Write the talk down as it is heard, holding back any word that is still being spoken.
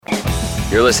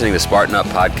You're listening to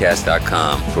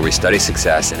SpartanUpPodcast.com, where we study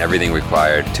success and everything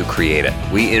required to create it.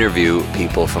 We interview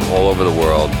people from all over the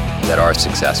world that are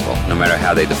successful, no matter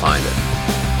how they defined it.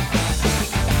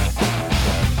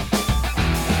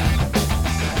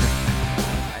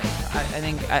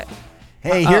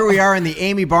 Hey, here we are in the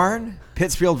Amy Barn,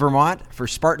 Pittsfield, Vermont, for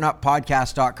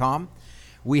SpartanUpPodcast.com.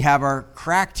 We have our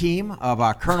crack team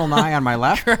of Colonel Nye on my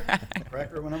left.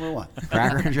 Cracker number one.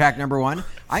 Cracker and Jack number one.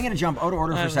 I'm going to jump out of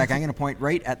order for a second. I'm going to point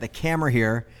right at the camera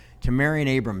here to Marion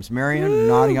Abrams. Marion,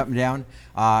 nodding up and down.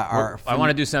 I want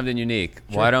to do something unique.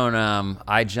 Sure. Why don't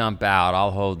I jump out?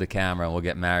 I'll hold the camera and we'll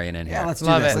get Marion in here. Yeah, let's do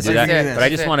this. Let's do that. But I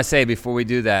just want to say before we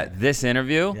do that, this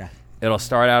interview... Yeah. It'll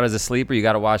start out as a sleeper. You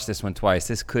got to watch this one twice.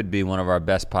 This could be one of our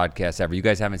best podcasts ever. You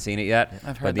guys haven't seen it yet,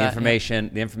 I've heard but the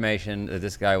information that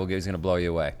this guy will give is going to blow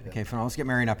you away. Okay, fine. Let's get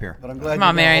Marion up here. But I'm glad Come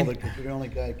on, Marion. Because you're the only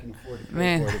guy who can afford to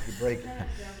pay for it if you break it.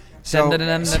 So,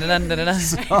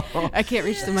 I can't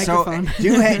reach the microphone.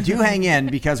 So do hang in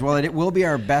because while it will be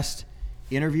our best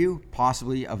interview,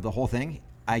 possibly of the whole thing,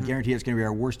 I guarantee it's going to be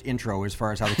our worst intro as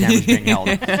far as how the camera's being held.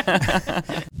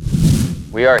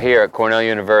 We are here at Cornell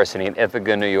University in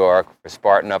Ithaca, New York for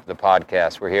Spartan Up the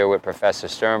Podcast. We're here with Professor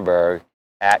Sternberg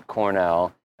at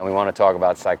Cornell, and we want to talk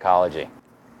about psychology.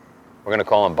 We're going to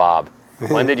call him Bob.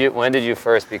 When did you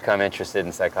first become interested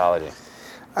in psychology?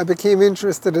 I became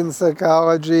interested in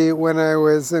psychology when I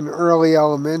was in early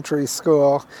elementary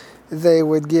school. They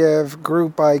would give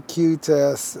group IQ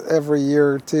tests every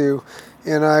year or two,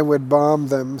 and I would bomb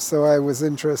them, so I was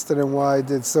interested in why I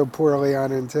did so poorly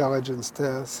on intelligence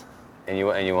tests. And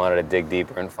you wanted to dig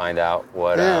deeper and find out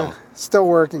what... Yeah, still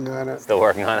working on it. Still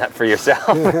working on that for yourself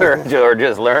or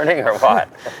just learning or what?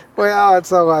 Well,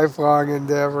 it's a lifelong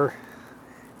endeavor.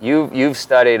 You've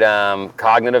studied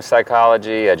cognitive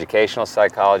psychology, educational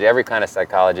psychology, every kind of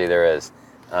psychology there is.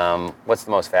 What's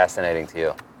the most fascinating to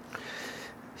you?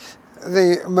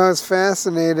 The most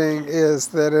fascinating is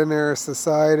that in our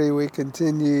society we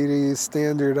continue to use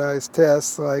standardized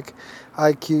tests like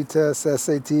IQ tests,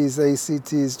 SATs,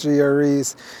 ACTs,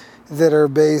 GREs that are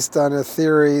based on a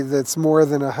theory that's more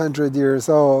than 100 years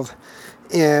old.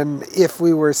 And if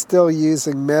we were still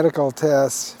using medical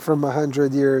tests from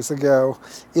 100 years ago,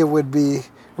 it would be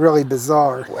really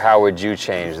bizarre. How would you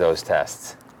change those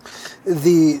tests?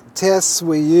 The tests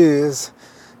we use,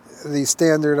 the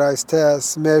standardized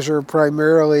tests, measure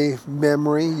primarily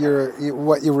memory,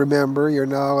 what you remember, your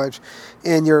knowledge,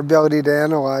 and your ability to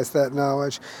analyze that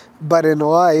knowledge. But in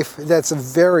life, that's a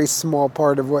very small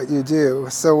part of what you do.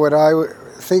 So what I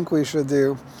think we should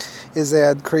do is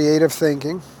add creative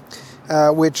thinking,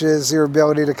 which is your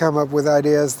ability to come up with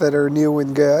ideas that are new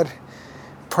and good.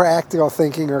 Practical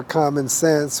thinking or common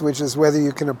sense, which is whether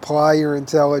you can apply your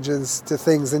intelligence to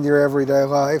things in your everyday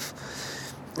life.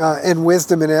 And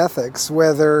wisdom and ethics,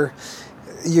 whether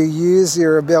you use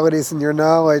your abilities and your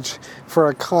knowledge for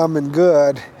a common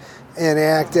good and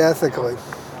act ethically.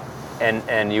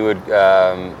 And you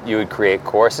would create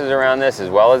courses around this as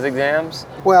well as exams?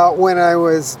 Well, when I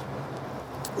was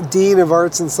Dean of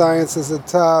Arts and Sciences at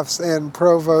Tufts and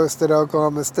Provost at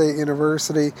Oklahoma State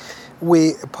University,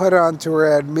 we put onto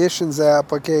our admissions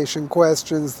application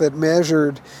questions that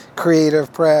measured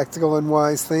creative, practical, and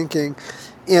wise thinking.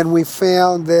 And we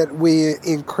found that we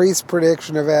increased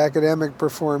prediction of academic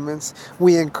performance,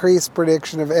 we increased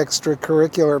prediction of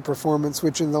extracurricular performance,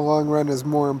 which in the long run is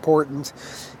more important,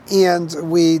 and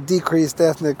we decreased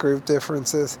ethnic group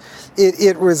differences.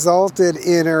 It resulted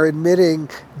in our admitting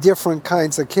different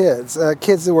kinds of kids,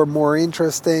 kids who were more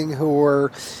interesting, who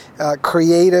were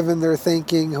creative in their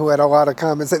thinking, who had a lot of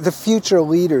comments, the future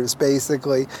leaders,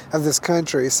 basically, of this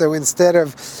country. So instead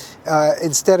of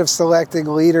selecting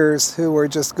leaders who are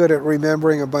just good at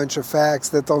remembering a bunch of facts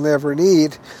that they'll never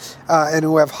need, and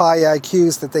who have high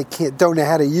IQs that they don't know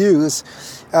how to use,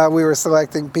 we were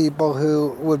selecting people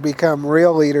who would become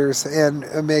real leaders and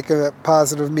make a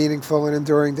positive, meaningful, and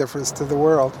enduring difference to the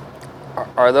world.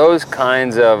 Are those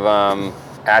kinds of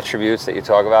attributes that you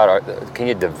talk about, can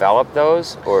you develop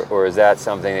those, or is that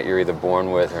something that you're either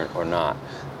born with or not?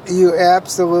 You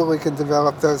absolutely can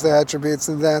develop those attributes,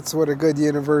 and that's what a good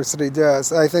university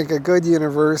does. I think a good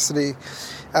university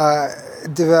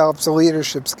develops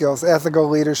leadership skills, ethical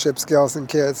leadership skills in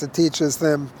kids. It teaches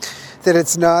them that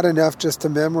it's not enough just to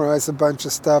memorize a bunch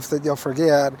of stuff that you'll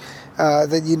forget,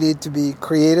 that you need to be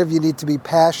creative, you need to be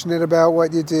passionate about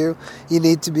what you do, you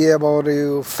need to be able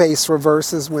to face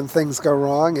reverses when things go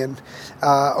wrong and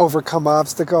overcome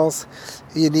obstacles.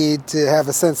 You need to have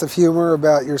a sense of humor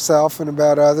about yourself and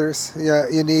about others.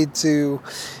 You need to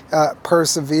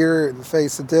persevere in the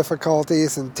face of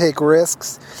difficulties and take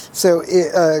risks. So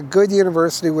a good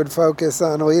university would focus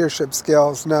on leadership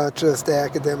skills, not just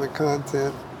academic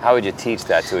content. How would you teach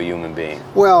that to a human being?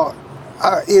 Well,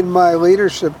 in my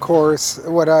leadership course,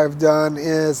 what I've done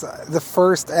is the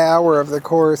first hour of the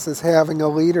course is having a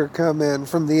leader come in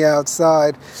from the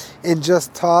outside and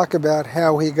just talk about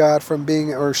how he got from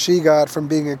being, or she got from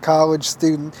being a college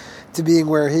student to being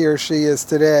where he or she is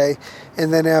today,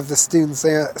 and then have the students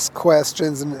ask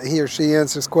questions and he or she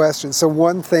answers questions. So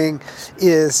one thing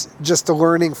is just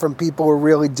learning from people who are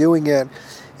really doing it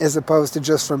as opposed to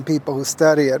just from people who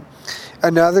study it.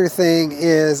 Another thing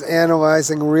is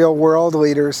analyzing real-world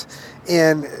leaders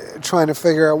and trying to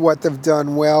figure out what they've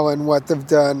done well and what they've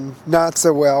done not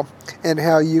so well and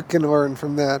how you can learn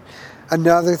from that.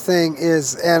 Another thing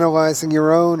is analyzing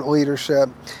your own leadership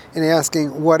and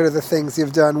asking what are the things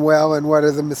you've done well and what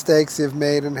are the mistakes you've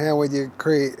made and how would you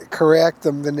correct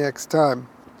them the next time.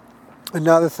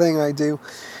 Another thing I do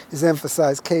is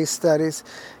emphasize case studies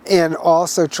and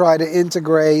also try to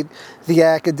integrate the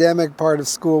academic part of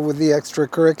school with the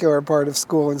extracurricular part of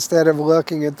school. Instead of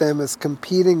looking at them as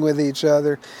competing with each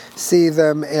other, see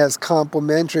them as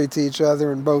complementary to each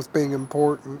other and both being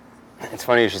important. It's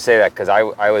funny you should say that because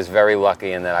I was very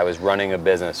lucky in that I was running a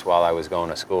business while I was going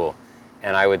to school.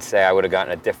 And I would say I would have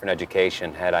gotten a different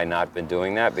education had I not been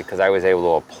doing that, because I was able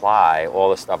to apply all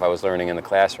the stuff I was learning in the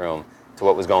classroom to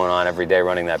what was going on every day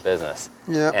running that business.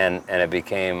 Yeah. And it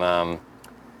became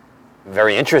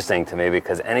very interesting to me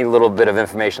because any little bit of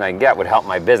information I can get would help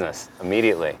my business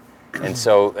immediately. And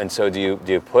so do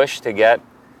you push to get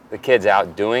the kids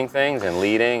out doing things and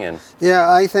leading? And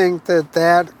yeah, I think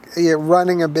that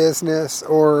running a business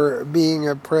or being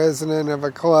a president of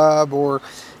a club or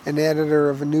an editor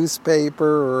of a newspaper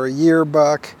or a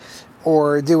yearbook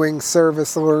or doing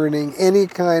service learning, any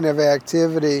kind of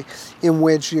activity in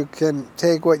which you can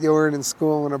take what you learn in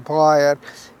school and apply it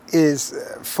is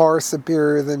far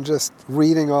superior than just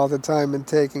reading all the time and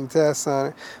taking tests on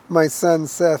it. My son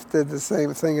Seth did the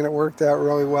same thing and it worked out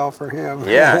really well for him.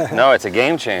 Yeah, no, it's a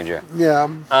game changer.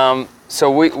 Yeah.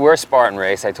 So we're Spartan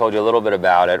Race. I told you a little bit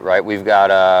about it, right? We've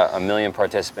got 1 million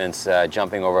participants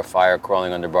jumping over fire,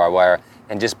 crawling under barbed wire,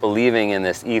 and just believing in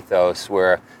this ethos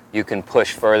where you can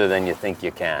push further than you think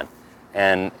you can.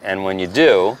 And when you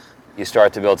do, you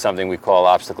start to build something we call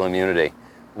obstacle immunity.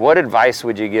 What advice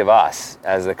would you give us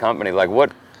as a company? Like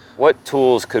what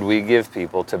tools could we give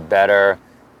people to better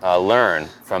learn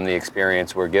from the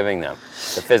experience we're giving them,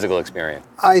 the physical experience?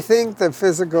 I think the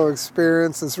physical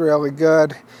experience is really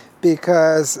good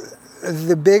because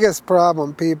the biggest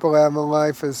problem people have in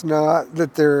life is not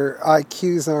that their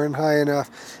IQs aren't high enough.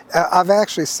 I've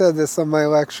actually said this on my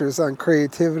lectures on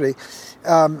creativity.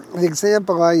 The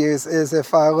example I use is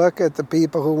if I look at the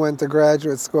people who went to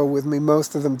graduate school with me,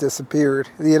 most of them disappeared.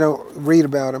 You don't read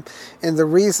about them. And the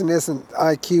reason isn't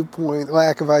lack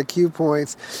of IQ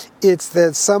points. It's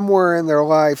that somewhere in their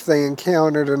life they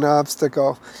encountered an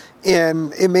obstacle.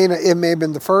 And it may have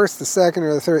been the first, the second,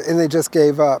 or the third, and they just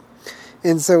gave up.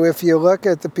 And so if you look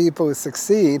at the people who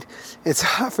succeed, it's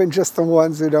often just the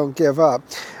ones who don't give up.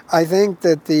 I think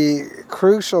that the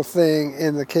crucial thing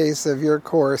in the case of your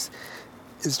course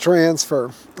is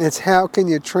transfer. It's how can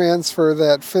you transfer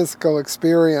that physical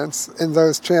experience and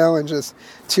those challenges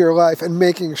to your life, and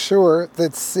making sure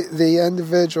that the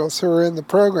individuals who are in the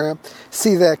program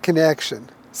see that connection,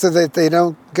 so that they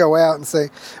don't go out and say,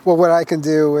 well, what I can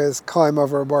do is climb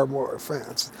over a barbed wire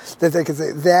fence. That they can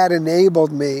say, that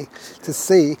enabled me to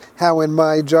see how in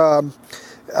my job,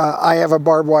 I have a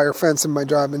barbed wire fence in my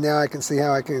job, and now I can see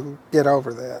how I can get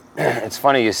over that. It's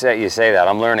funny you say that.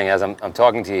 I'm learning as I'm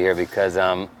talking to you here because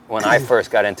when I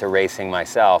first got into racing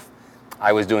myself,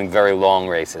 I was doing very long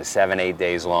races, 7-8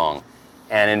 days long.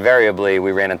 And invariably,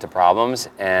 we ran into problems,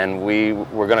 and we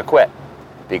were going to quit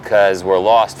because we're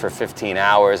lost for 15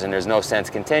 hours, and there's no sense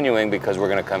continuing because we're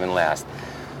going to come in last.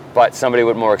 But somebody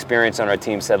with more experience on our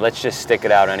team said, let's just stick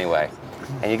it out anyway.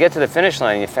 And you get to the finish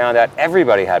line, and you found out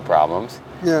everybody had problems.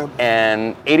 Yeah.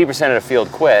 And 80% of the field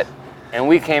quit, and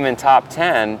we came in top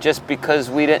 10 just because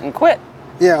we didn't quit.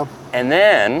 Yeah. And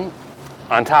then,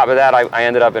 on top of that, I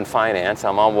ended up in finance.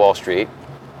 I'm on Wall Street.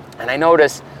 And I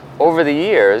noticed over the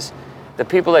years, the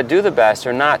people that do the best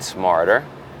are not smarter.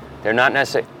 They're not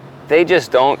necessarily, they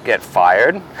just don't get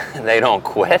fired. They don't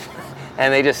quit.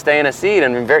 And they just stay in a seat,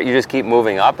 and you just keep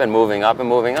moving up and moving up and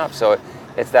moving up. So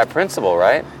it's that principle,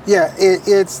 right? Yeah,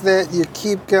 it's that you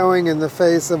keep going in the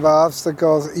face of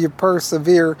obstacles, you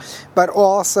persevere, but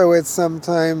also it's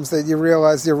sometimes that you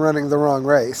realize you're running the wrong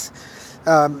race.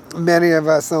 Many of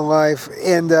us in life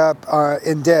end up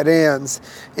in dead ends.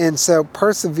 And so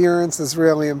perseverance is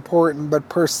really important, but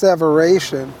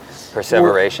perseveration,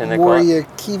 Perseveration, they call where it? you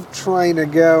keep trying to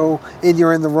go and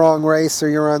you're in the wrong race or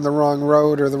you're on the wrong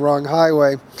road or the wrong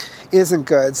highway, isn't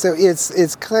good. So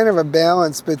it's kind of a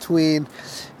balance between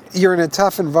you're in a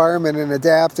tough environment and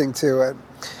adapting to it.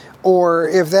 Or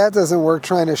if that doesn't work,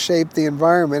 trying to shape the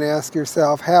environment, ask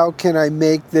yourself, how can I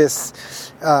make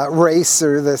this race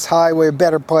or this highway a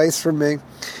better place for me?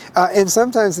 And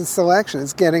sometimes it's selection.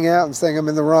 It's getting out and saying, I'm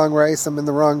in the wrong race, I'm in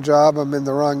the wrong job, I'm in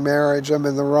the wrong marriage, I'm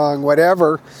in the wrong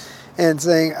whatever, and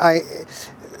saying,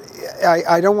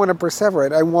 I don't want to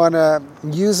perseverate. I want to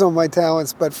use all my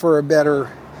talents, but for a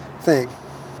better thing.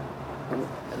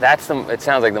 It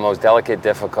sounds like the most delicate,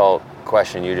 difficult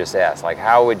question you just asked. Like,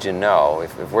 how would you know,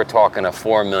 if we're talking to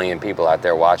 4 million people out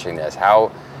there watching this,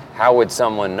 how would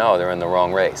someone know they're in the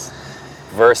wrong race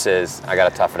versus, I got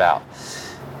to tough it out?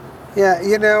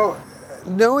 Yeah,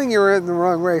 knowing you're in the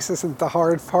wrong race isn't the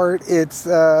hard part. It's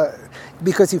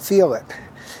because you feel it.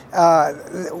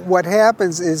 What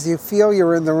happens is you feel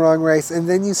you're in the wrong race, and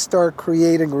then you start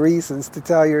creating reasons to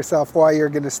tell yourself why you're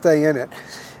going to stay in it.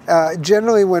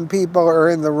 Generally, when people are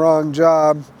in the wrong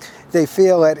job, they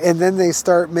feel it, and then they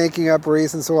start making up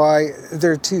reasons why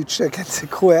they're too chicken to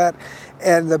quit.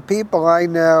 And the people I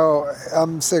know,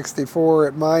 I'm 64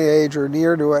 at my age or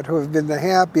near to it, who have been the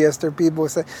happiest are people who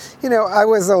say, I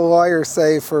was a lawyer,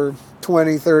 say, for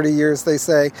 20, 30 years, they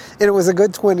say, and it was a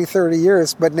good 20, 30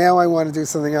 years, but now I want to do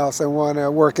something else. I want to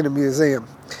work in a museum.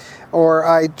 Or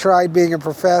I tried being a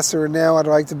professor and now I'd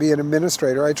like to be an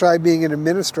administrator. I tried being an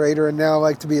administrator and now I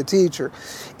like to be a teacher.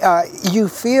 You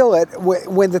feel it.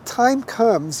 When the time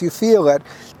comes, you feel it.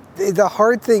 The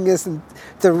hard thing isn't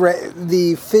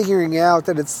the figuring out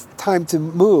that it's time to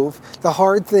move. The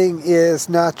hard thing is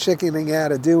not chickening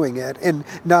out of doing it and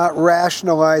not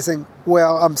rationalizing,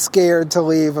 well, I'm scared to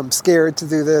leave, I'm scared to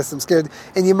do this, I'm scared.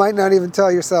 And you might not even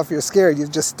tell yourself you're scared. You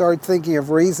just start thinking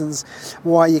of reasons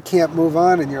why you can't move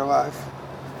on in your life.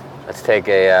 Let's take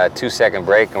a 2-second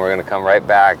break, and we're going to come right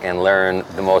back and learn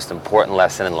the most important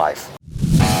lesson in life.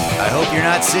 I hope you're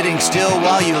not sitting still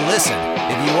while you listen.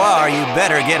 If you are, you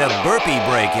better get a burpee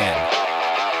break in.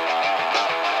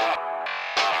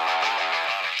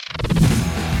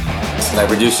 My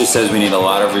producer says we need a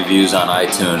lot of reviews on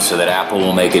iTunes so that Apple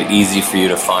will make it easy for you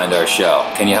to find our show.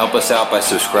 Can you help us out by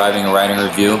subscribing and writing a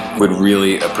review? We'd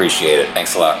really appreciate it.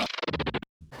 Thanks a lot.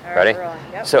 Ready?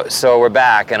 Yep. So we're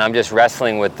back, and I'm just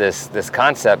wrestling with this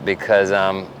concept because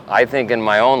I think in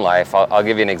my own life, I'll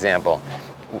give you an example.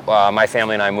 My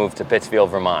family and I moved to Pittsfield,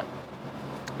 Vermont,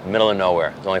 middle of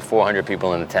nowhere. There's only 400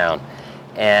 people in the town.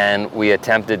 And we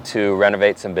attempted to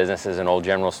renovate some businesses, an old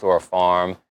general store, a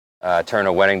farm, turn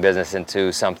a wedding business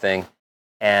into something.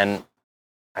 And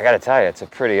I got to tell you, it's a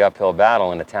pretty uphill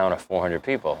battle in a town of 400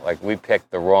 people. Like, we picked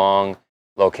the wrong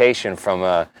location from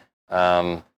a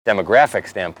demographic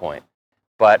standpoint.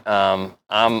 But I'm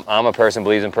a person who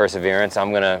believes in perseverance.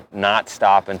 I'm going to not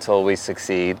stop until we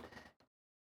succeed.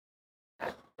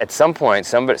 At some point,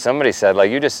 somebody said,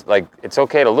 it's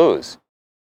okay to lose,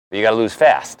 but you got to lose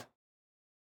fast.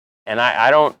 And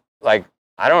I don't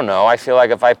know. I feel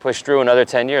like if I push through another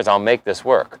 10 years, I'll make this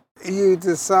work. You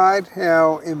decide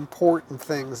how important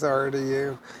things are to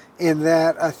you, and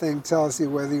that, I think, tells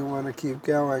you whether you want to keep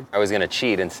going. I was going to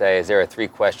cheat and say, is there a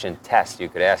 3-question test you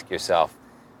could ask yourself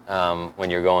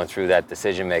when you're going through that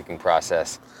decision-making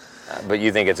process? But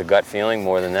you think it's a gut feeling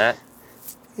more than that?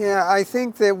 Yeah, I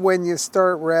think that when you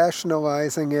start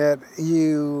rationalizing it,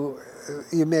 you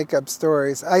make up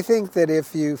stories. I think that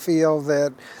if you feel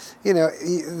that,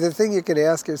 the thing you could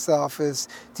ask yourself is,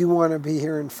 do you want to be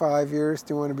here in 5 years?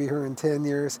 Do you want to be here in 10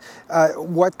 years?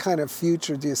 What kind of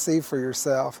future do you see for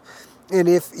yourself? And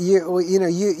if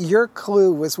your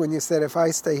clue was when you said, if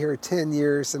I stay here 10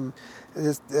 years, and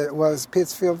this was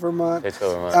Pittsfield, Vermont?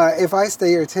 Pittsfield, Vermont. If I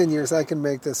stay here 10 years, I can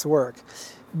make this work.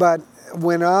 But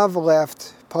when I've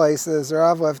left places or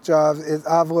I've left jobs,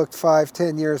 I've looked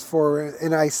 5-10 years forward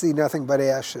and I see nothing but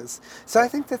ashes. So I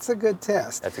think that's a good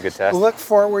test. That's a good test. Look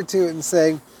forward to it and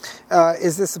say,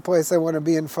 is this a place I want to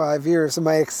be in 5 years? Am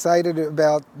I excited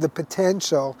about the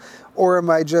potential, or am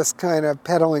I just kind of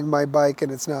pedaling my bike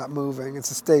and it's not moving?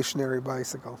 It's a stationary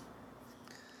bicycle.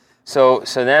 So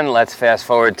then let's fast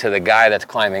forward to the guy that's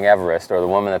climbing Everest, or the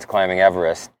woman that's climbing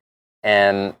Everest,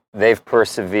 and they've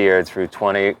persevered through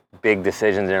 20 big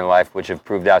decisions in their life, which have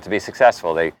proved out to be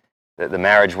successful. The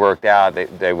marriage worked out.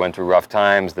 They went through rough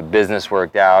times. The business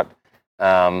worked out.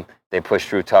 They pushed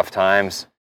through tough times.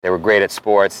 They were great at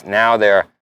sports. Now they're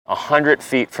 100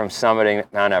 feet from summiting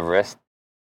Mount Everest.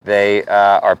 They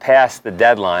are past the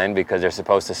deadline because they're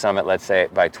supposed to summit, let's say,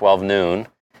 by 12 noon,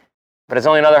 but it's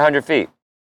only another 100 feet,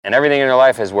 and everything in their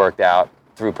life has worked out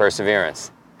through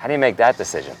perseverance. How do you make that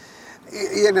decision?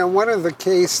 You know, one of the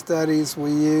case studies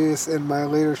we use in my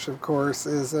leadership course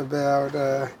is about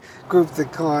a group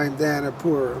that climbed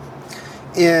Annapurna.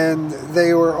 And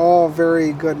they were all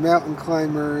very good mountain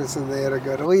climbers, and they had a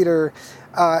good leader,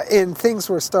 and things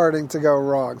were starting to go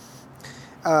wrong.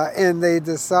 And they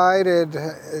decided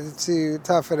to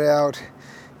tough it out,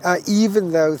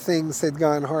 even though things had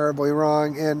gone horribly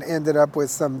wrong and ended up with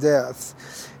some deaths.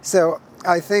 So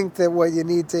I think that what you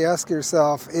need to ask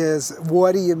yourself is,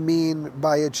 what do you mean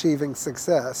by achieving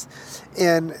success?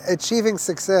 And achieving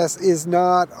success is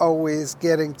not always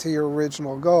getting to your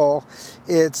original goal.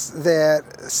 It's that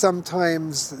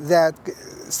sometimes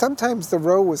the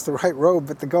road was the right road,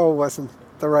 but the goal wasn't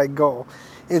the right goal.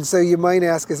 And so you might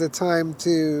ask, is it time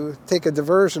to take a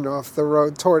diversion off the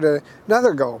road toward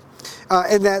another goal?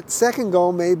 And that second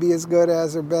goal may be as good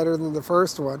as or better than the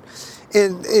first one.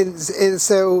 And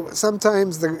so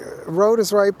sometimes the road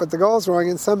is right, but the goal is wrong.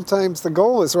 And sometimes the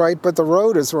goal is right, but the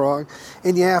road is wrong.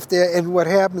 And you have to. And what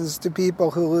happens to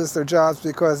people who lose their jobs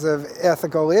because of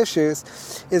ethical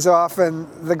issues is often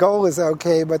the goal is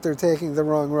okay, but they're taking the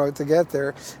wrong road to get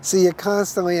there. So you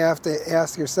constantly have to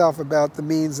ask yourself about the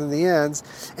means and the ends.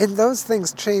 And those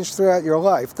things change throughout your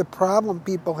life. The problem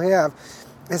people have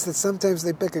is that sometimes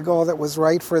they pick a goal that was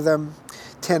right for them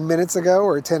 10 minutes ago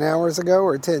or 10 hours ago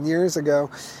or 10 years ago,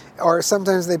 or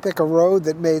sometimes they pick a road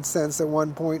that made sense at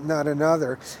one point, not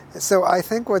another. So I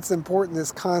think what's important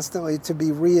is constantly to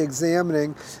be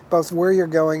re-examining both where you're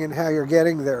going and how you're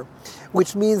getting there,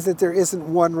 which means that there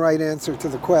isn't one right answer to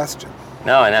the question.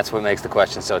 No, and that's what makes the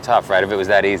question so tough, right? If it was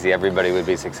that easy, everybody would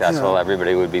be successful. Yeah.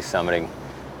 Everybody would be summiting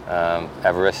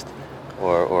Everest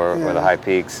or the high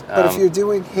peaks. But if you're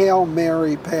doing Hail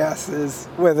Mary passes,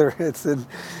 whether it's in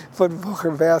football or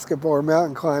basketball or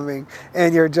mountain climbing,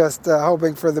 and you're just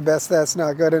hoping for the best, that's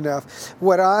not good enough.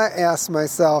 What I ask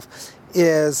myself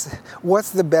is, what's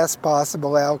the best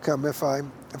possible outcome if I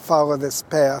follow this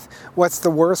path? What's the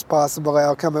worst possible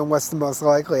outcome, and what's the most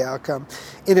likely outcome?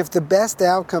 And if the best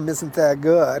outcome isn't that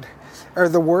good, or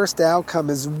the worst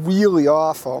outcome is really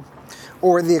awful,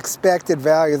 or the expected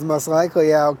value, the most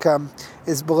likely outcome,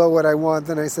 is below what I want,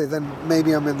 then I say, then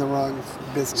maybe I'm in the wrong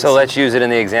business. So let's use it in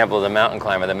the example of the mountain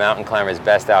climber. The mountain climber's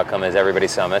best outcome is everybody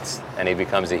summits, and he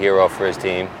becomes a hero for his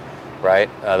team, right?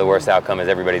 The worst outcome is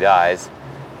everybody dies.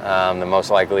 The most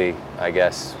likely, I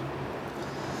guess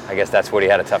that's what he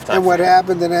had a tough time. And what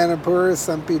happened in Annapurna is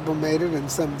some people made it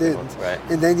and some didn't. Right.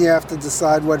 And then you have to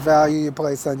decide what value you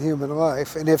place on human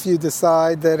life. And if you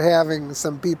decide that having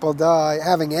some people die,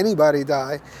 having anybody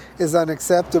die, is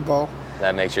unacceptable,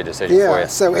 that makes your decision for you. Yeah,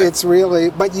 so right. it's really,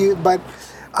 but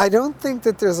I don't think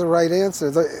that there's a right answer,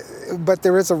 but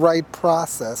there is a right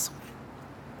process,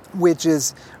 which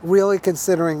is really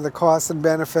considering the costs and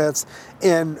benefits,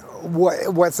 and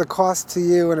what's a cost to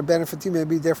you and a benefit to you may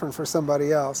be different for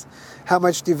somebody else. How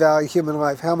much do you value human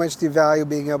life? How much do you value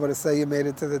being able to say you made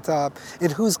it to the top?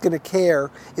 And who's going to care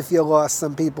if you lost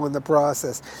some people in the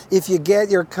process? If you get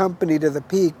your company to the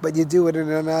peak, but you do it in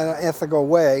an unethical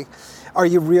way, are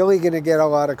you really going to get a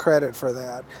lot of credit for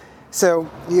that? So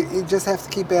you just have to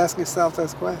keep asking yourself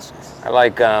those questions. I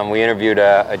like, we interviewed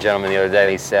a gentleman the other day.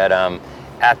 He said,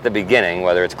 at the beginning,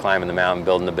 whether it's climbing the mountain,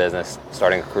 building a business,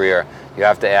 starting a career, you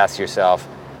have to ask yourself,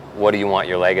 what do you want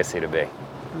your legacy to be?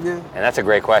 Yeah. And that's a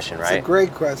great question, right? It's a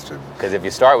great question. Because if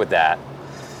you start with that,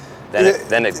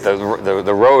 then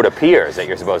the road appears that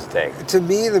you're supposed to take. To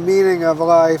me, the meaning of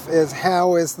life is,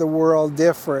 how is the world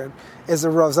different as a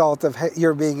result of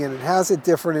your being in it? How's it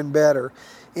different and better?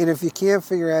 And if you can't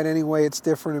figure out any way it's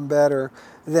different and better,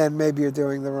 then maybe you're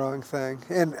doing the wrong thing.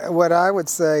 And what I would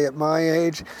say at my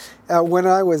age, when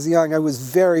I was young, I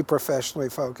was very professionally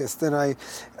focused, and I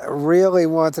really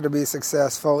wanted to be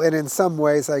successful. And in some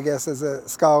ways, I guess as a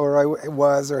scholar I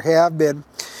was or have been.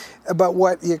 But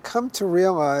what you come to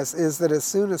realize is that as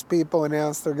soon as people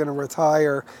announce they're going to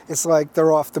retire, it's like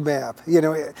they're off the map. You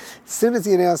know, as soon as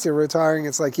you announce you're retiring,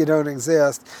 it's like you don't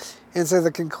exist. And so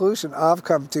the conclusion I've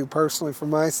come to personally for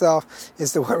myself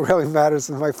is that what really matters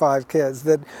is my 5 kids,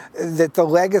 that the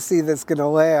legacy that's going to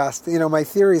last, you know, my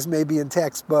theories may be in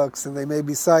textbooks and they may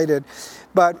be cited,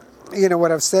 but you know,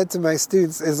 what I've said to my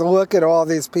students is, look at all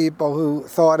these people who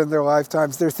thought in their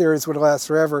lifetimes their theories would last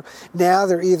forever. Now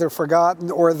they're either forgotten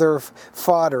or they're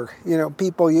fodder. You know,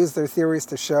 people use their theories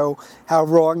to show how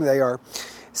wrong they are.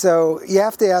 So you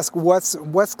have to ask, what's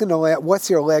going to last? What's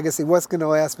your legacy? What's going to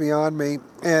last beyond me?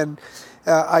 And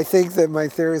I think that my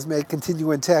theories may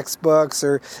continue in textbooks,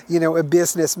 or a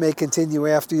business may continue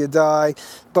after you die.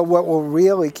 But what will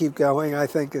really keep going, I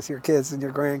think, is your kids and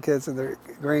your grandkids and their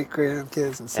great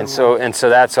grandkids and so on. And so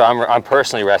that's I'm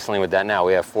personally wrestling with that now.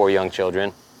 We have 4 young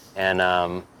children, and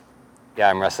I'm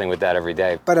wrestling with that every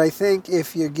day. But I think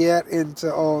if you get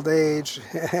into old age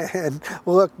and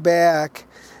look back,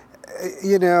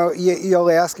 you'll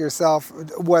ask yourself,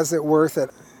 was it worth it?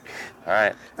 All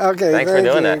right. Okay. Thanks for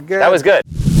doing that. Good. That was good.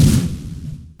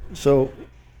 So,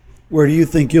 where do you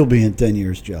think you'll be in 10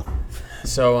 years, Joe?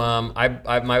 So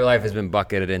my life has been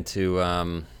bucketed into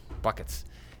buckets,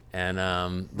 and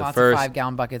lots of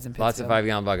 5-gallon buckets in Pittsfield. Lots of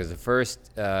 5-gallon buckets. The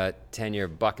first 10-year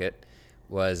bucket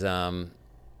was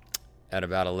at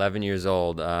about 11 years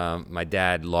old. My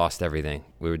dad lost everything.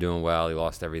 We were doing well. He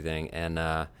lost everything,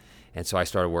 and so I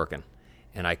started working.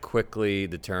 And I quickly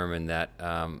determined that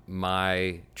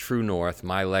my true north,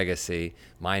 my legacy,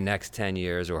 my next 10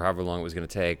 years, or however long it was going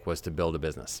to take, was to build a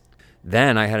business.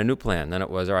 Then I had a new plan. Then it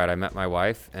was, all right, I met my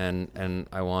wife, and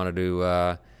I wanted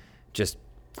to just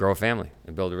grow a family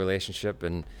and build a relationship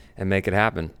and make it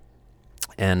happen.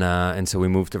 And so we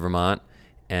moved to Vermont,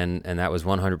 and that was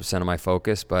 100% of my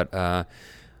focus. But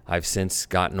I've since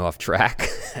gotten off track,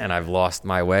 and I've lost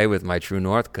my way with my true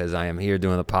north, because I am here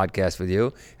doing the podcast with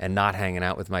you and not hanging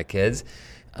out with my kids.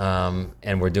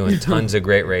 And we're doing tons of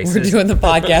great races. We're doing the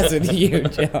podcast with you,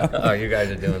 Joe. Oh, you guys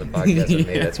are doing the podcast with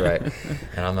me. That's right.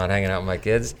 And I'm not hanging out with my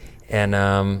kids. And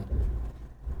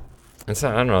so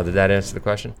I don't know. Did that answer the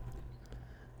question?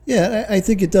 Yeah, I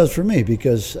think it does for me,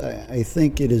 because I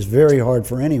think it is very hard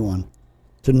for anyone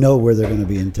to know where they're going to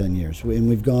be in 10 years. And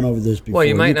we've gone over this before. Well,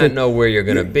 you might not know where you're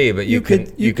going to be, but you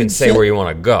can say where you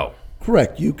want to go.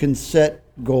 Correct. You can set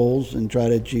goals and try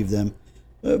to achieve them.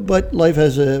 But life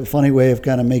has a funny way of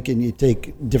kind of making you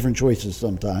take different choices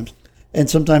sometimes. And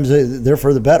sometimes they're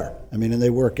for the better. I mean, and they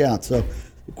work out. So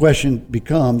the question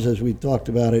becomes, as we talked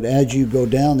about it, as you go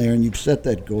down there and you set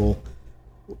that goal,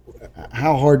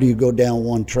 how hard do you go down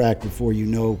one track before you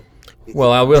know?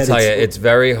 Well, I will tell you, it's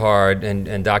very hard,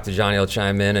 and Dr. Johnny will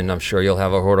chime in, and I'm sure you'll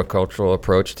have a horticultural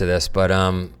approach to this, but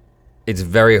it's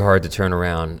very hard to turn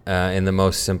around. In the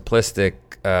most simplistic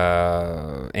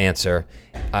answer,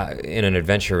 in an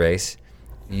adventure race,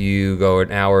 you go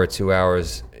an hour or 2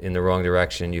 hours in the wrong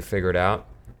direction, you figure it out,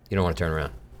 you don't want to turn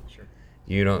around. Sure.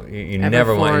 You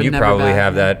never want. You probably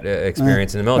have that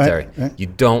experience in the military. Right. You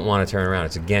don't want to turn around.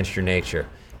 It's against your nature,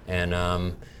 and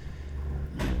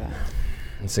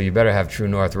so you better have true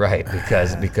north right,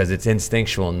 because it's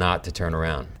instinctual not to turn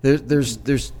around.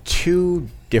 There's 2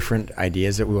 different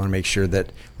ideas that we want to make sure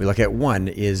that we look at. One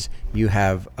is you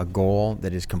have a goal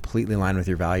that is completely in line with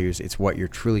your values. It's what you're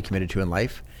truly committed to in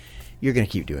life. You're going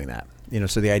to keep doing that.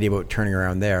 So the idea about turning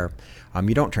around there,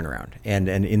 you don't turn around. And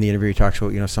in the interview he talks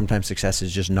about, sometimes success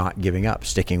is just not giving up,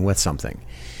 sticking with something.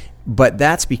 But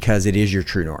that's because it is your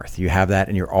true north. You have that,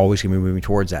 and you're always going to be moving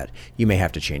towards that. You may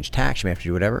have to change tack, you may have to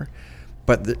do whatever.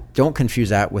 But don't confuse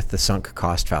that with the sunk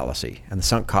cost fallacy. And the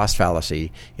sunk cost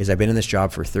fallacy is, I've been in this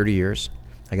job for 30 years.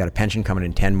 I got a pension coming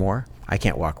in 10 more. I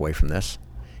can't walk away from this.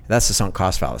 That's the sunk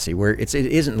cost fallacy, where it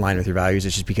isn't in line with your values.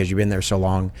 It's just because you've been there so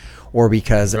long, or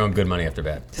because throwing good money after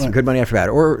bad. Some good money after bad.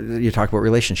 Or you talk about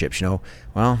relationships,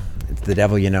 well, it's the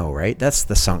devil right? That's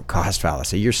the sunk cost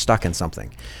fallacy. You're stuck in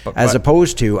something. As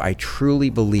opposed to, I truly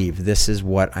believe this is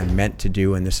what I'm meant to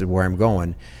do and this is where I'm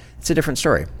going. It's a different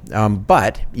story.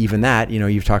 But even that,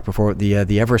 you've talked before,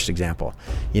 the Everest example.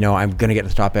 I'm going to get to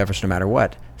the top of Everest no matter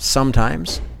what.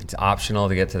 Sometimes it's optional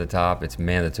to get to the top. It's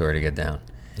mandatory to get down.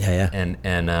 Yeah.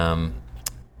 And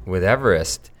with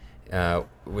Everest,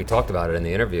 we talked about it in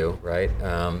the interview, right?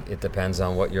 It depends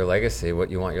on what your legacy, what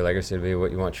you want your legacy to be,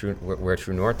 what you want where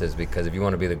true north is. Because if you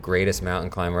want to be the greatest mountain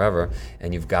climber ever,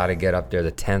 and you've got to get up there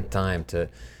the 10th time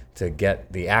to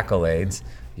get the accolades,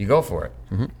 you go for it.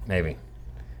 Mm-hmm. Maybe.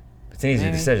 It's an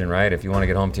easy decision, right? If you want to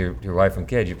get home to your wife and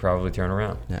kids, you probably turn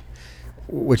around. Yeah.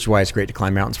 Which is why it's great to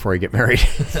climb mountains before you get married.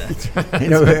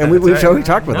 And we've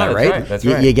talked about that, right? That's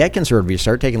right. You get conservative. You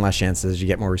start taking less chances as you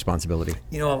get more responsibility.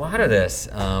 A lot of this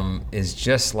is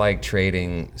just like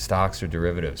trading stocks or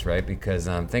derivatives, right? Because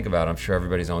think about it. I'm sure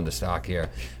everybody's owned a stock here,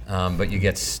 but you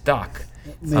get stuck.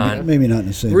 Maybe not in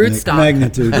the same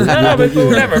magnitude. No, but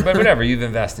whatever. You've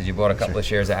invested. You bought a couple of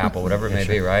shares of Apple, whatever it may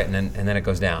be, right? And then it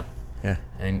goes down. Yeah.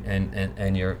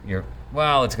 And you're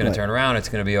it's going to turn around, it's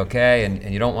going to be okay,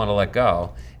 and you don't want to let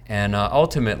go. And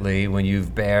ultimately, when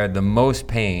you've bared the most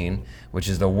pain, which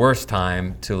is the worst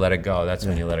time to let it go, that's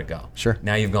when you let it go. Sure.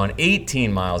 Now you've gone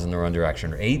 18 miles in the wrong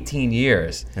direction, or 18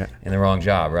 years in the wrong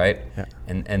job, right? Yeah.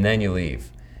 And then you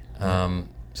leave.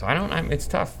 So it's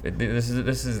tough. This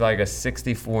is like a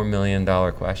 $64 million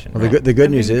question. Well, the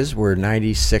good news is we're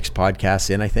 96 podcasts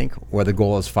in, I think, where the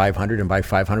goal is 500, and by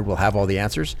 500 we'll have all the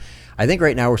answers. I think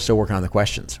right now we're still working on the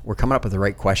questions. We're coming up with the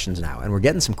right questions now, and we're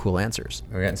getting some cool answers.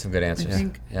 We're getting some good answers.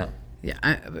 Yeah,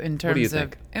 in terms what do you of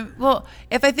think? Well,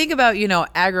 if I think about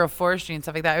agroforestry and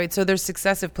stuff like that, right? So there's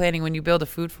successive planting when you build a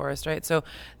food forest, right? So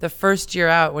the first year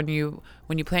out, when you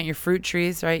plant your fruit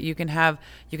trees, right, you can have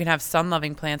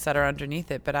sun-loving plants that are underneath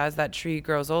it. But as that tree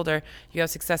grows older, you have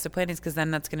successive plantings because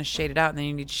then that's going to shade it out, and then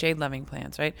you need shade-loving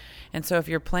plants, right? And so if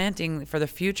you're planting for the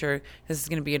future, this is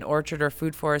going to be an orchard or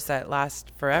food forest that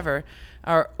lasts forever,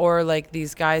 or like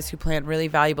these guys who plant really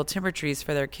valuable timber trees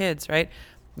for their kids, right?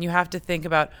 You have to think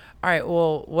about, all right,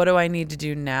 well, what do I need to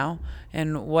do now?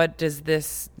 And what does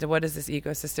this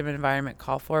ecosystem and environment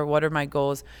call for? What are my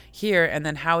goals here? And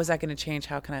then how is that going to change?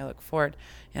 How can I look forward?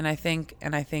 And I think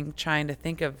trying to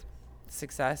think of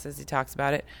success, as he talks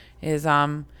about it, is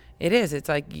it's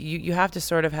like you have to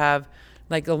sort of have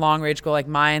like a long range goal. Like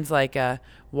mine's like a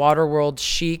water world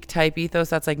chic type ethos.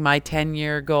 That's like my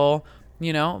 10-year goal,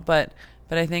 but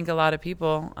I think a lot of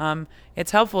people,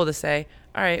 it's helpful to say,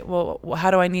 all right, well, how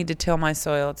do I need to till my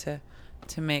soil to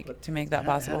make that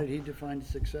possible? How did he define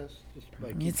success? Just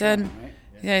by He said, trying,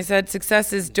 right? he said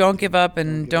success is don't give up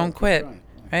and don't quit,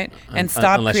 right? And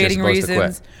stop Unless you're creating supposed to quit.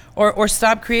 reasons, or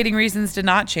stop creating reasons to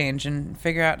not change and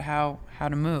figure out how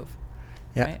to move.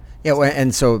 Yeah. Right? Yeah,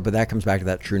 well, but that comes back to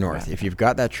that true north. If you've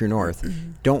got that true north,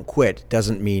 don't quit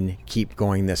doesn't mean keep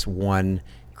going this one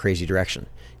crazy direction.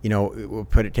 We'll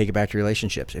take it back to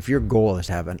relationships. If your goal is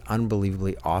to have an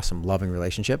unbelievably awesome, loving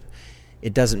relationship,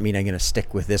 it doesn't mean I'm going to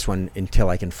stick with this one until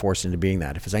I can force into being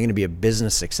that. If it's going to be a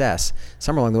business success,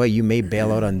 somewhere along the way, you may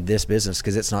bail out on this business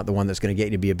because it's not the one that's going to get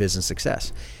you to be a business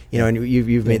success. And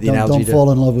you've made the analogy. Don't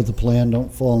fall in love with the plan.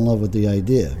 Don't fall in love with the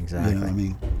idea.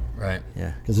 Exactly. Right.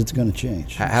 Yeah. Because it's going to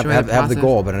change. Have the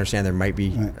goal, but understand there might be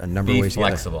a number of ways to get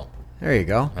flexible. There you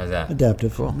go. How's that?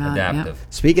 Adaptive. Cool. Adaptive. Yeah.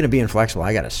 Speaking of being flexible,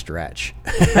 I got to stretch.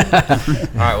 All right,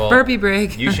 well, Burpee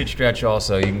break. You should stretch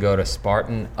also. You can go to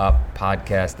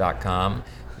SpartanUpPodcast.com,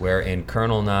 where in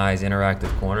Colonel Nye's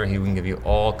Interactive Corner, he can give you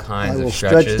all kinds I will of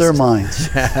stretches. stretch their minds.